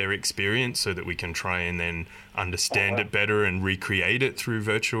map their experience so that we can try and then understand it better and recreate it through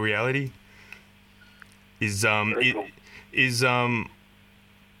virtual reality. Is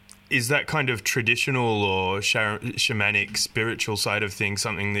that kind of traditional or shamanic spiritual side of things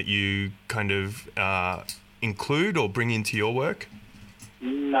something that you kind of include or bring into your work?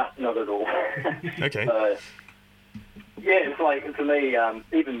 Not at all. Okay. It's like, for me,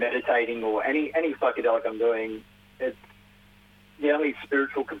 even meditating or any psychedelic I'm doing, it's the only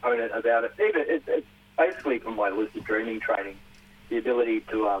spiritual component about it. Even it's basically from my lucid dreaming training, the ability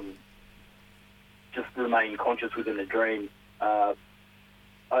to just remain conscious within the dream. I've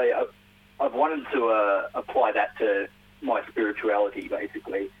wanted to apply that to my spirituality,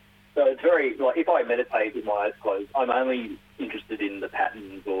 basically. So it's very, like, if I meditate with my eyes closed, I'm only interested in the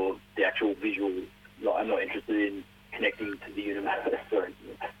patterns or the actual visuals. Like, I'm not interested in connecting to the universe or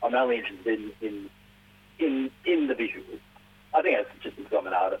anything. I'm only interested in the visuals. I think that's just because I'm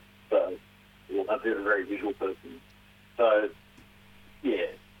an artist, so I'm a very visual person. So, yeah,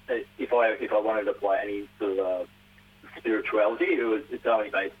 if I wanted to apply any sort of spirituality, it's only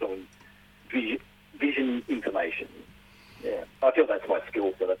based on vision information. Yeah, I feel that's my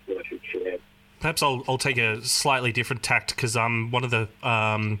skill, so that's what I should share. Perhaps I'll take a slightly different tact, because one of the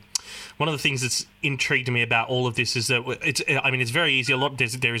things that's intrigued me about all of this is that it's very easy.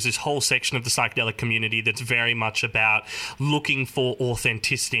 There is this whole section of the psychedelic community that's very much about looking for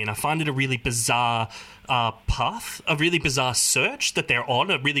authenticity, and I find it a really bizarre path, a really bizarre search that they're on,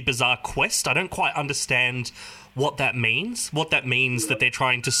 a really bizarre quest. I don't quite understand what that means that they're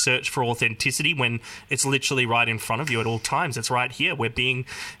trying to search for authenticity when it's literally right in front of you at all times. It's right here. We're being,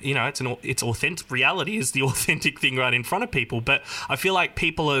 it's authentic. Reality is the authentic thing right in front of people. But I feel like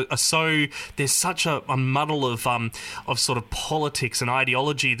people are so, there's such a muddle of sort of politics and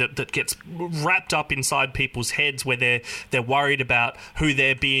ideology that gets wrapped up inside people's heads, where they're worried about who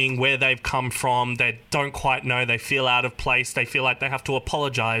they're being, where they've come from. They don't quite know. They feel out of place. They feel like they have to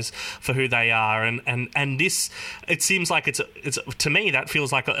apologize for who they are. And this, it seems like it's to me that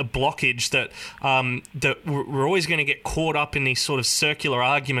feels like a blockage that we're always going to get caught up in these sort of circular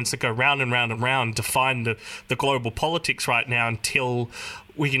arguments that go round and round and round to find the global politics right now, until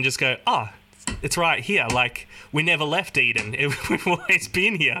we can just go, it's right here. Like, we never left Eden. We've always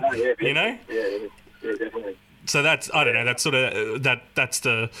been here. Oh, yeah, Yeah, definitely. So that's, I don't know, that's sort of that's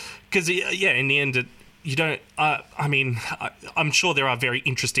the, because in the end you don't. I'm sure there are very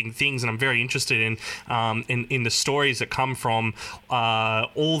interesting things, and I'm very interested in the stories that come from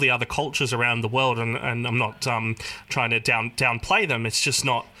all the other cultures around the world, and I'm not trying to downplay them. It's just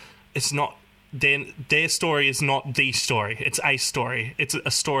not. It's not. Their story is not the story. It's a story. It's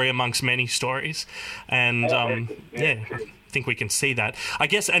a story amongst many stories, and I think we can see that, I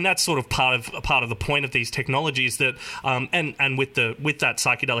guess, and that's sort of part of the point of these technologies, that and with that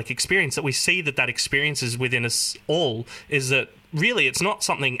psychedelic experience, that we see that experience is within us all, is that really it's not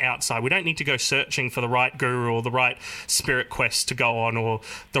something outside. We don't need to go searching for the right guru or the right spirit quest to go on, or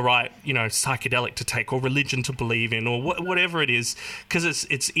the right psychedelic to take, or religion to believe in, or whatever it is, because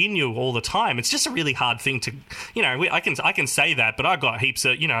it's in you all the time. It's just a really hard thing to, I can say that, but I got heaps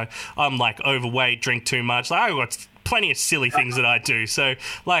of, I'm like overweight, drink too much, like I got plenty of silly things that I do. So,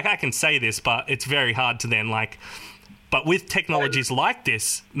 like, I can say this, but it's very hard to then, like... But with technologies like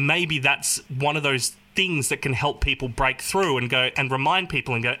this, maybe that's one of those things that can help people break through and go and remind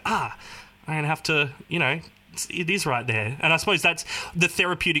people and go, I'm going to have to, it is right there. And I suppose that's the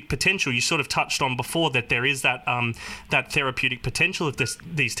therapeutic potential you sort of touched on before, that there is that that therapeutic potential of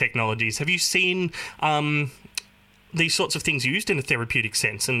these technologies. Have you seen these sorts of things used in a therapeutic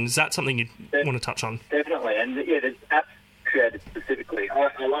sense, and is that something you want to touch on? Definitely, and yeah, there's apps created specifically. I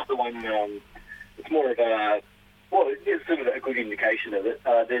love the one, it's more of a, well, it's sort of a good indication of it.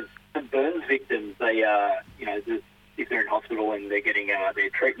 There's the burns victims, they, you know, if they're in hospital and they're getting their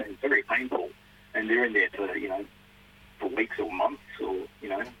treatment, it's very painful, and they're in there for, you know, for weeks or months, or, you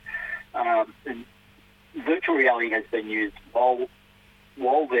know, and virtual reality has been used while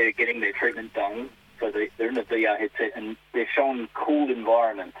they're getting their treatment done. So they're in a VR headset and they're shown cool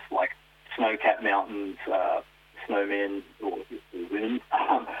environments like snow-capped mountains, snowmen or women.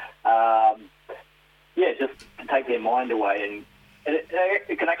 Yeah, just to take their mind away, and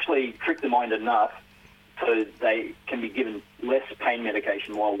it can actually trick the mind enough so they can be given less pain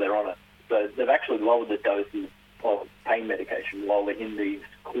medication while they're on it. So they've actually lowered the doses of pain medication while they're in these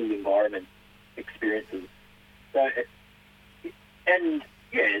cool environment experiences. So, and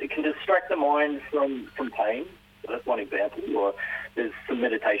yeah, it can distract the mind from pain. So that's one example. Or there's some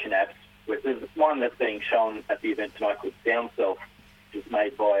meditation apps. There's one that's being shown at the event tonight called Sound Self, which is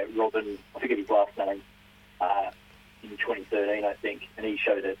made by Robin, I forget his last name, in 2013, I think. And he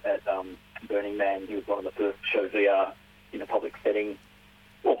showed it at Burning Man. He was one of the first to show VR in a public setting,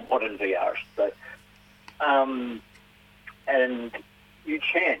 or modern VR, I should say. And you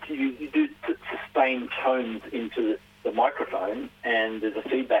chant, you do sustained tones into the microphone, and there's a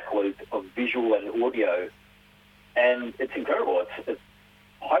feedback loop of visual and audio, and it's incredible. It's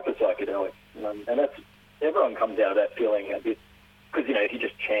hyper psychedelic, and that's, everyone comes out of that feeling a bit, because, you know, if you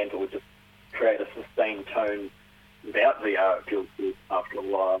just chant or just create a sustained tone without VR, it feels good after a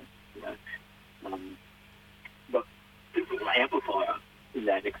while, you know. But this is an amplifier in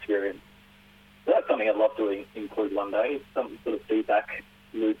that experience. So that's something I'd love to include one day, some sort of feedback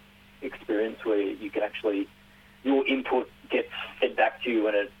loop experience where you can actually, your input gets fed back to you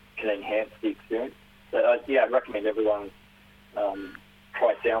and it can enhance the experience. So, yeah, I'd recommend everyone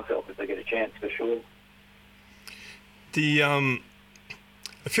try Sound Self if they get a chance, for sure.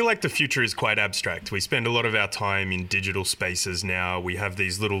 I feel like the future is quite abstract. We spend a lot of our time in digital spaces now. We have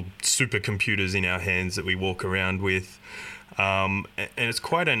these little supercomputers in our hands that we walk around with. And it's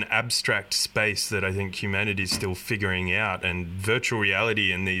quite an abstract space that I think humanity is still figuring out, and virtual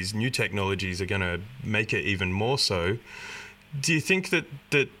reality and these new technologies are going to make it even more so. Do you think that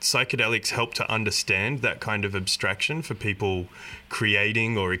psychedelics help to understand that kind of abstraction for people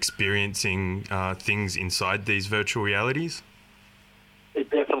creating or experiencing things inside these virtual realities? It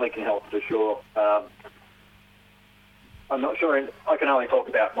definitely can help, for sure. I'm not sure. I can only talk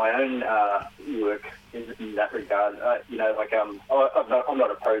about my own work in that regard. You know, like I'm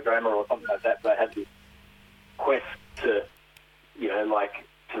not a programmer or something like that, but I had this quest to, you know, like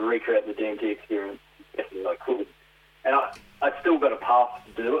to recreate the DMT experience as best as I could. And I've still got a path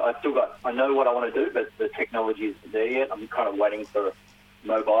to do it. I know what I want to do, but the technology isn't there yet. I'm kind of waiting for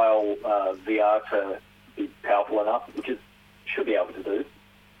mobile VR to be powerful enough, which should be able to do.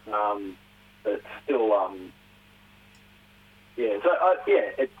 But it's still, yeah. So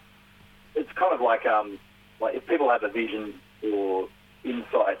it's kind of like if people have a vision or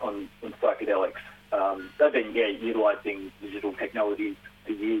insight on psychedelics, they've been utilising digital technologies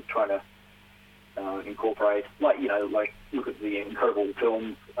for years, trying to incorporate, like look at the incredible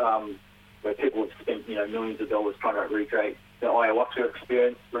films where people have spent millions of dollars trying to recreate the ayahuasca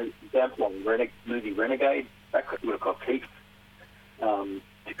experience, for example, on movie Renegade. That would have cost heaps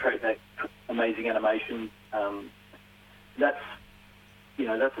to create that amazing animation. That's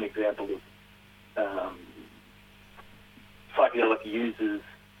an example of psychedelic users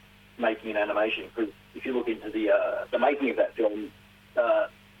making an animation. Because if you look into the making of that film,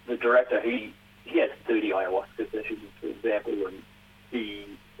 the director he had 30 ayahuasca sessions, for example, and he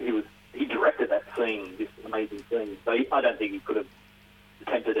directed that scene, this amazing scene. So I don't think he could have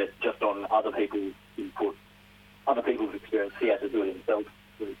attempted it just on other people's input, other people's experience. He had to do it himself.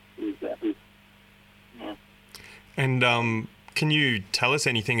 Yeah. And can you tell us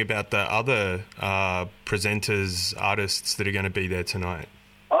anything about the other presenters, artists that are going to be there tonight?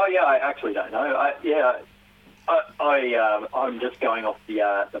 Oh yeah, I actually don't know. I'm just going off the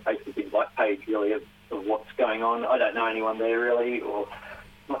Facebook invite page really of what's going on. I don't know anyone there really or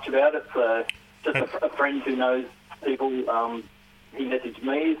much about it. So just a friend who knows people he messaged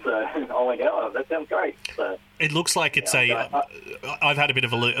me, so I went, oh, that sounds great. So it looks like it's I've had a bit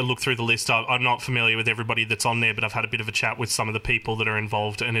of a look through the list. I'm not familiar with everybody that's on there, but I've had a bit of a chat with some of the people that are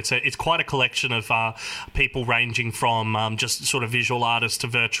involved, and it's quite a collection of people ranging from just sort of visual artists to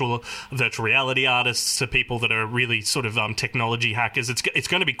virtual reality artists to people that are really sort of technology hackers. It's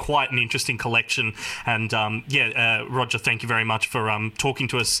going to be quite an interesting collection, and Roger, thank you very much for talking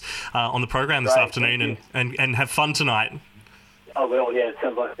to us on the program this afternoon, and have fun tonight. Oh, well, yeah, it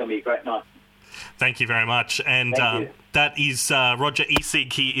sounds like it's going to be a great night. Thank you very much. And that is Roger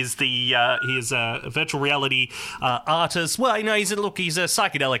Isig. He is a virtual reality artist. Well, he's a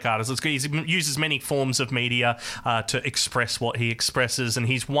psychedelic artist. He uses many forms of media to express what he expresses, and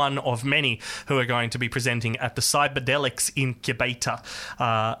he's one of many who are going to be presenting at the Cyberdelics Incubator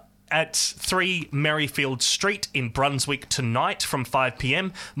at 3 Merrifield Street in Brunswick tonight from 5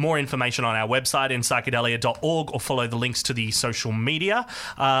 p.m. More information on our website, psychedelia.org, or follow the links to the social media.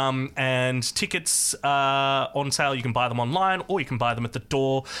 And tickets are on sale. You can buy them online, or you can buy them at the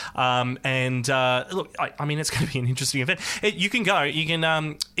door. Look, I mean, it's going to be an interesting event. You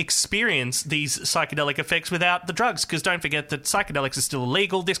can experience these psychedelic effects without the drugs, because don't forget that psychedelics is still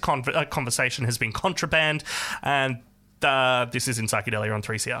illegal. This conversation has been contraband, and this is In Psychedelia on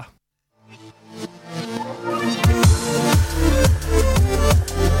 3CR.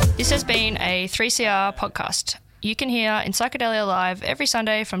 This has been a 3CR podcast. You can hear In Psychedelia live every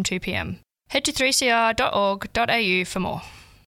Sunday from 2 p.m. Head to 3cr.org.au for more.